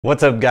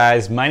What's up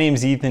guys, my name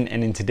is Ethan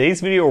and in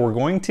today's video we're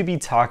going to be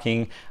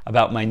talking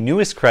about my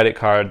newest credit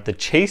card, the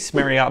Chase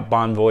Marriott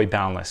Bonvoy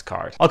Boundless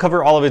card. I'll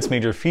cover all of its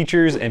major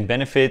features and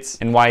benefits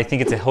and why I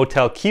think it's a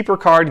hotel keeper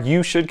card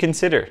you should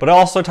consider. But I'll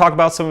also talk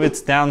about some of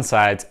its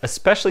downsides,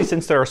 especially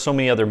since there are so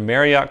many other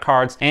Marriott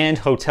cards and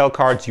hotel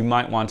cards you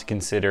might want to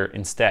consider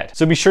instead.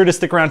 So be sure to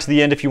stick around to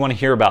the end if you want to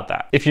hear about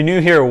that. If you're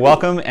new here,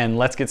 welcome and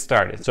let's get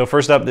started. So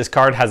first up, this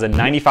card has a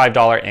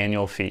 $95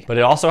 annual fee, but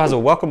it also has a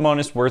welcome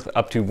bonus worth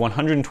up to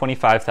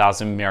 125,000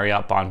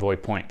 Marriott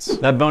Bonvoy points.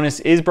 That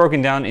bonus is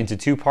broken down into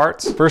two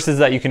parts. First is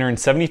that you can earn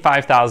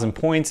 75,000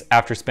 points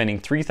after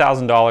spending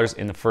 $3,000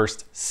 in the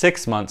first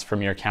 6 months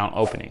from your account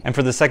opening. And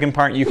for the second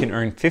part, you can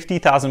earn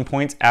 50,000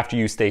 points after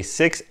you stay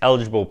 6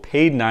 eligible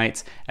paid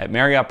nights at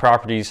Marriott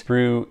properties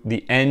through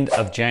the end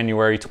of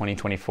January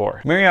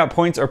 2024. Marriott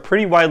points are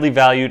pretty widely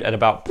valued at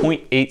about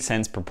 0.8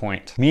 cents per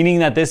point, meaning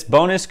that this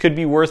bonus could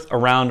be worth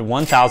around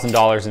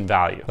 $1,000 in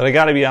value. But I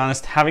gotta be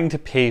honest, having to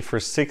pay for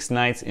 6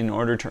 nights in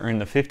order to earn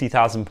the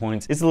 50,000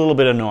 points is a little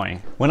bit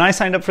annoying. When I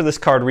signed up for this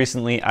card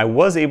recently, I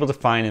was able to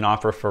find an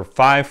offer for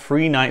 5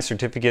 free night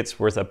certificates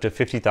worth up to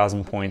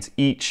 50,000 points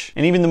each.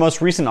 And even the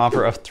most recent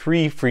offer of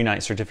 3 free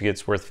night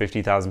certificates worth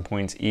 50,000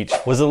 points each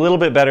was a little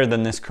bit better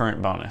than this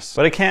current bonus.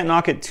 But I can't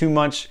knock it too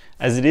much,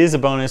 as it is a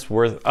bonus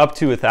worth up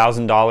to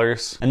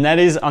 $1,000, and that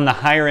is on the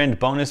higher end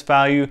bonus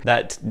value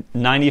that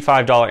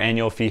 $95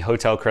 annual fee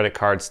hotel credit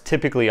cards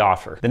typically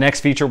offer. The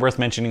next feature worth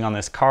mentioning on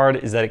this card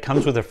is that it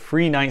comes with a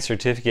free night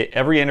certificate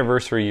every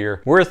anniversary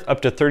year worth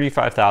up to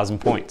 35,000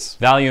 points.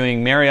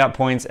 Valuing Marriott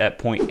points at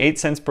 0.8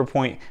 cents per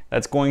point,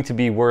 that's going to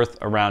be worth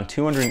around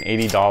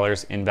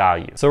 $280 in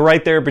value. So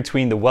right there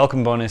between the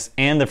welcome bonus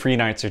and the free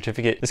night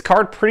certificate, this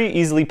card pretty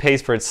easily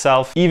pays for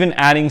itself, even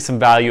adding some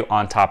value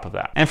on top of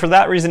that. And for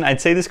that reason,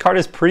 I'd say this card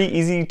is pretty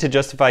easy to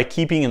justify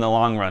keeping in the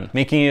long run,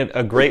 making it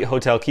a great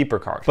hotel keeper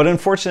card. But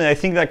unfortunately, I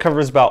think that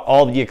covers about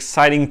all the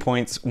exciting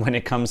points when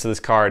it comes to this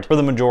card for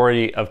the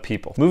majority of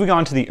people. Moving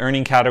on to the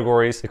earning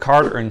categories, the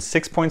card earns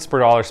 6 points per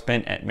dollar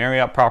spent at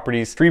Marriott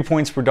properties, 3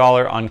 points per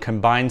dollar on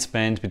combined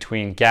spend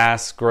between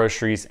gas,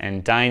 groceries,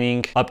 and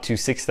dining, up to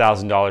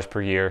 $6,000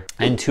 per year,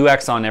 and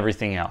 2x on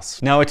everything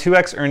else. Now, a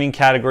 2x earning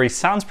category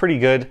sounds pretty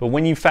good, but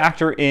when you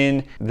factor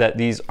in that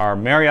these are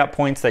Marriott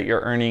points that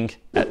you're earning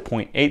at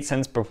 0.8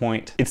 cents per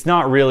point, it's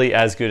not really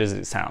as good as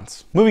it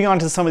sounds. Moving on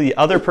to some of the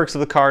other perks of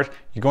the card,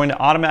 you're going to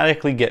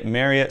automatically get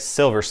Marriott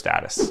Silver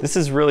status. This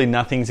is really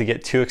nothing to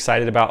get too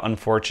excited about,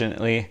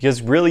 unfortunately,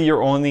 because really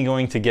you're only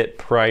going to get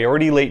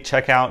priority late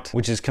checkout,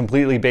 which is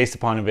completely based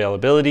upon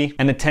availability,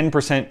 and a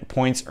 10%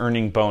 points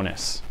earning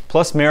bonus.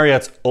 Plus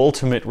Marriott's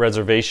ultimate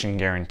reservation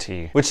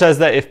guarantee, which says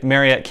that if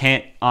Marriott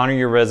can't honor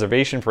your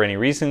reservation for any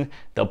reason,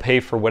 they'll pay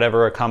for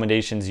whatever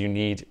accommodations you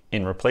need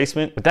in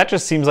replacement. But that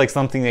just seems like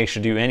something they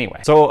should do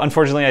anyway. So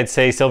unfortunately, I'd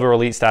say Silver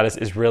Elite status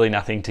is really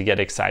nothing to get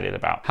excited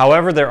about.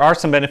 However, there are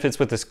some benefits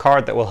with this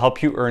card that will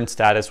help you earn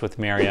status with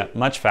Marriott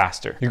much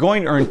faster. You're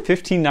going to earn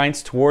 15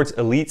 nights towards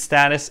Elite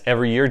status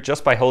every year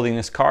just by holding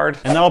this card,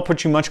 and that'll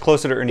put you much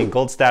closer to earning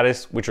Gold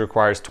status, which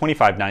requires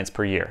 25 nights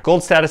per year.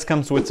 Gold status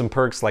comes with some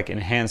perks like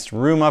enhanced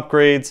room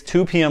upgrades,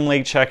 2 p.m.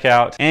 late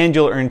checkout, and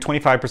you'll earn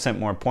 25%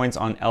 more points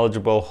on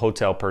eligible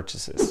hotel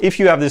purchases. If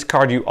you have this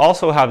card, you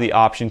also have the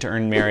option to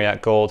earn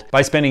Marriott Gold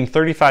by spending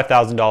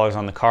 $35,000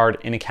 on the card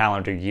in a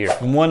calendar year.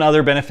 And one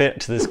other benefit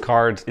to this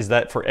card is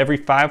that for every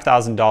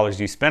 $5,000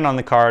 you spend on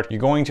the card, you're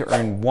going to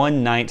earn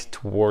 1 night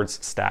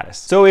towards status.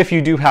 So if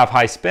you do have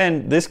high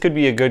spend, this could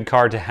be a good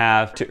card to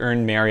have to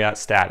earn Marriott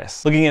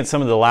status. Looking at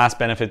some of the last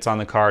benefits on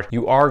the card,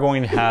 you are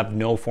going to have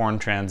no foreign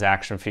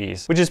transaction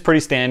fees, which is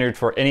pretty standard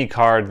for any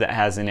card that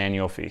has an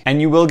annual fee.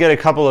 And you will get a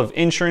couple of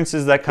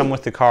insurances that come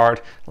with the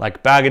card,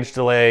 like baggage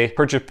delay,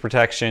 purchase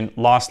protection,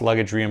 lost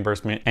luggage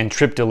reimbursement, and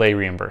trip delay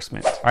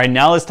reimbursement. All right,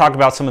 now let's talk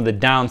about some of the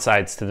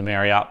downsides to the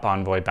Marriott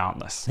Bonvoy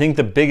Boundless. I think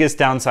the biggest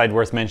downside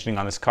worth mentioning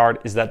on this card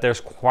is that there's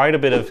quite a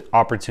bit of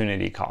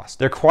opportunity cost.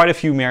 There are quite a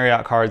few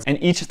Marriott cards,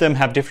 and each of them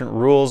have different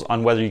rules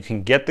on whether you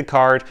can get the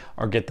card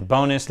or get the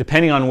bonus,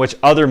 depending on which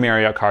other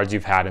Marriott cards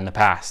you've had in the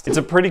past. It's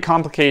a pretty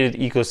complicated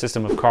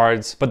ecosystem of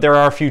cards, but there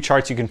are a few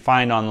charts you can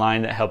find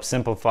online that help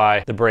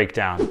simplify the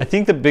breakdown. I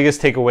think the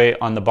biggest takeaway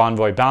on the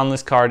Bonvoy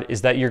Boundless card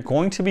is that you're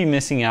going to be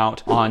missing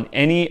out on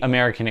any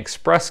American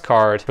Express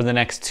card for the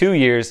next 2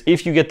 years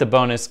if you get the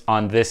bonus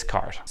on this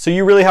card. So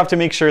you really have to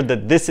make sure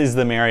that this is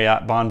the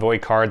Marriott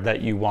Bonvoy card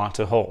that you want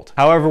to hold.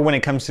 However, when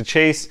it comes to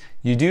Chase,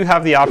 you do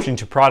have the option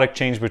to product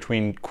change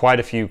between quite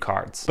a few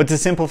cards. But to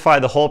simplify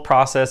the whole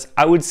process,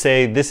 I would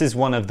say this is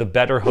one of the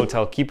better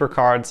hotel keeper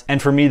cards.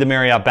 And for me, the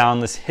Marriott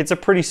Boundless hits a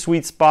pretty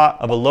sweet spot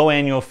of a low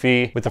annual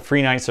fee with a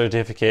free night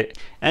certificate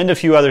and a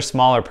few other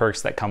smaller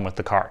perks that come with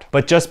the card.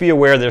 But just be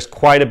aware there's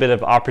quite a bit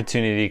of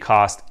opportunity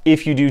cost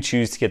if you do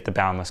choose to get the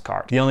Boundless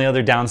card. The only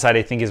other downside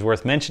I think is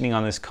worth mentioning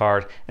on this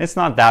card, and it's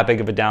not that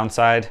big of a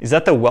downside, is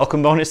that the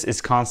welcome bonus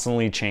is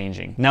constantly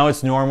changing. Now,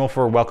 it's normal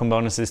for welcome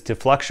bonuses to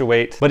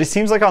fluctuate, but it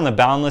seems like on the the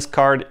Boundless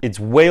card, it's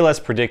way less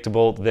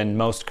predictable than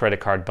most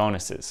credit card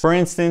bonuses. For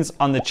instance,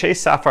 on the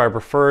Chase Sapphire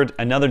Preferred,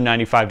 another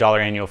 $95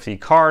 annual fee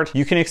card,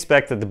 you can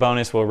expect that the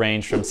bonus will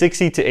range from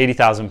 60 to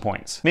 80,000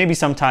 points, maybe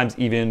sometimes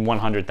even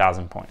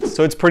 100,000 points.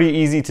 So it's pretty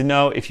easy to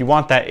know if you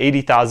want that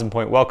 80,000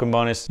 point welcome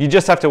bonus, you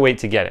just have to wait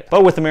to get it.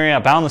 But with the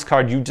Marriott Boundless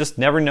card, you just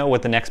never know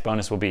what the next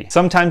bonus will be.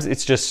 Sometimes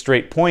it's just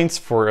straight points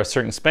for a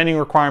certain spending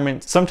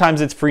requirement.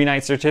 Sometimes it's free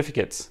night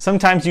certificates.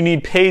 Sometimes you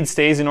need paid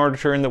stays in order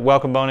to earn the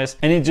welcome bonus,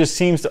 and it just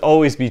seems to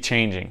always be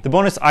changing. The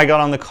bonus I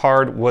got on the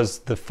card was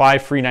the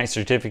 5 free night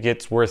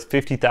certificates worth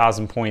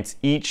 50,000 points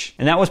each,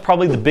 and that was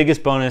probably the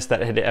biggest bonus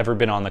that had ever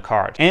been on the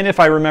card. And if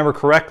I remember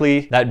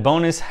correctly, that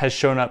bonus has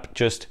shown up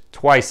just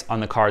twice on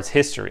the card's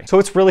history. So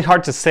it's really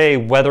hard to say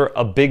whether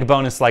a big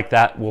bonus like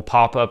that will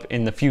pop up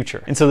in the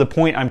future. And so the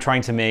point I'm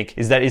trying to make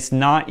is that it's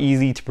not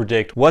easy to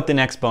predict what the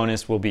next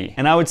bonus will be.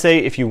 And I would say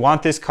if you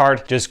want this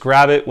card, just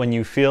grab it when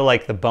you feel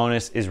like the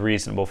bonus is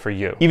reasonable for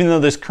you. Even though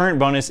this current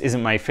bonus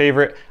isn't my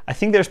favorite, I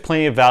think there's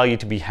plenty of value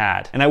to be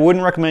had. And I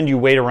wouldn't recommend you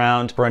wait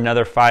around for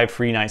another 5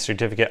 free night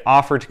certificate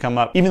offer to come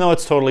up, even though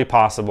it's totally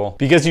possible,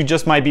 because you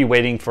just might be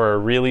waiting for a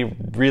really,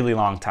 really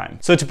long time.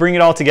 So to bring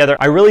it all together,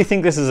 I really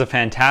think this is a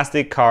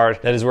fantastic card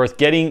that is worth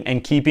getting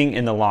and keeping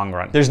in the long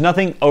run. There's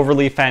nothing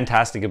overly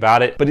fantastic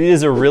about it, but it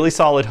is a really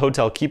solid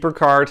hotel keeper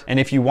card, and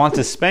if you want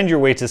to spend your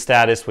way to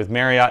status with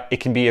Marriott, it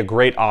can be a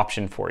great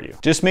option for you.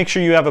 Just make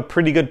sure you have a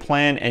pretty good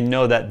plan and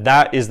know that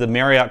that is the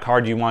Marriott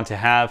card you want to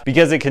have,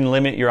 because it can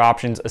limit your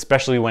options,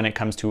 especially when it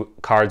comes to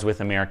cards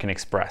with American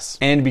Express.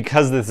 And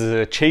because this is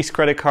a Chase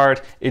credit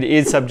card, it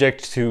is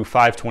subject to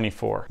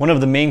 524. One of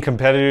the main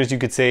competitors, you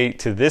could say,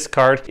 to this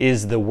card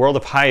is the World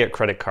of Hyatt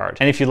credit card.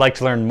 And if you'd like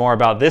to learn more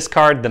about this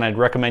card, then I'd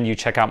recommend you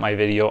check out my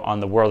video on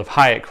the World of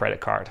Hyatt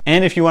credit card.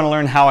 And if you want to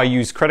learn how I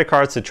use credit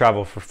cards to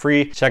travel for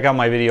free, check out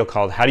my video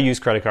called How to Use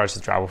Credit Cards to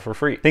Travel for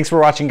Free. Thanks for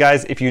watching,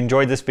 guys. If you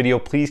enjoyed this video,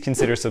 please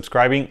consider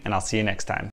subscribing, and I'll see you next time.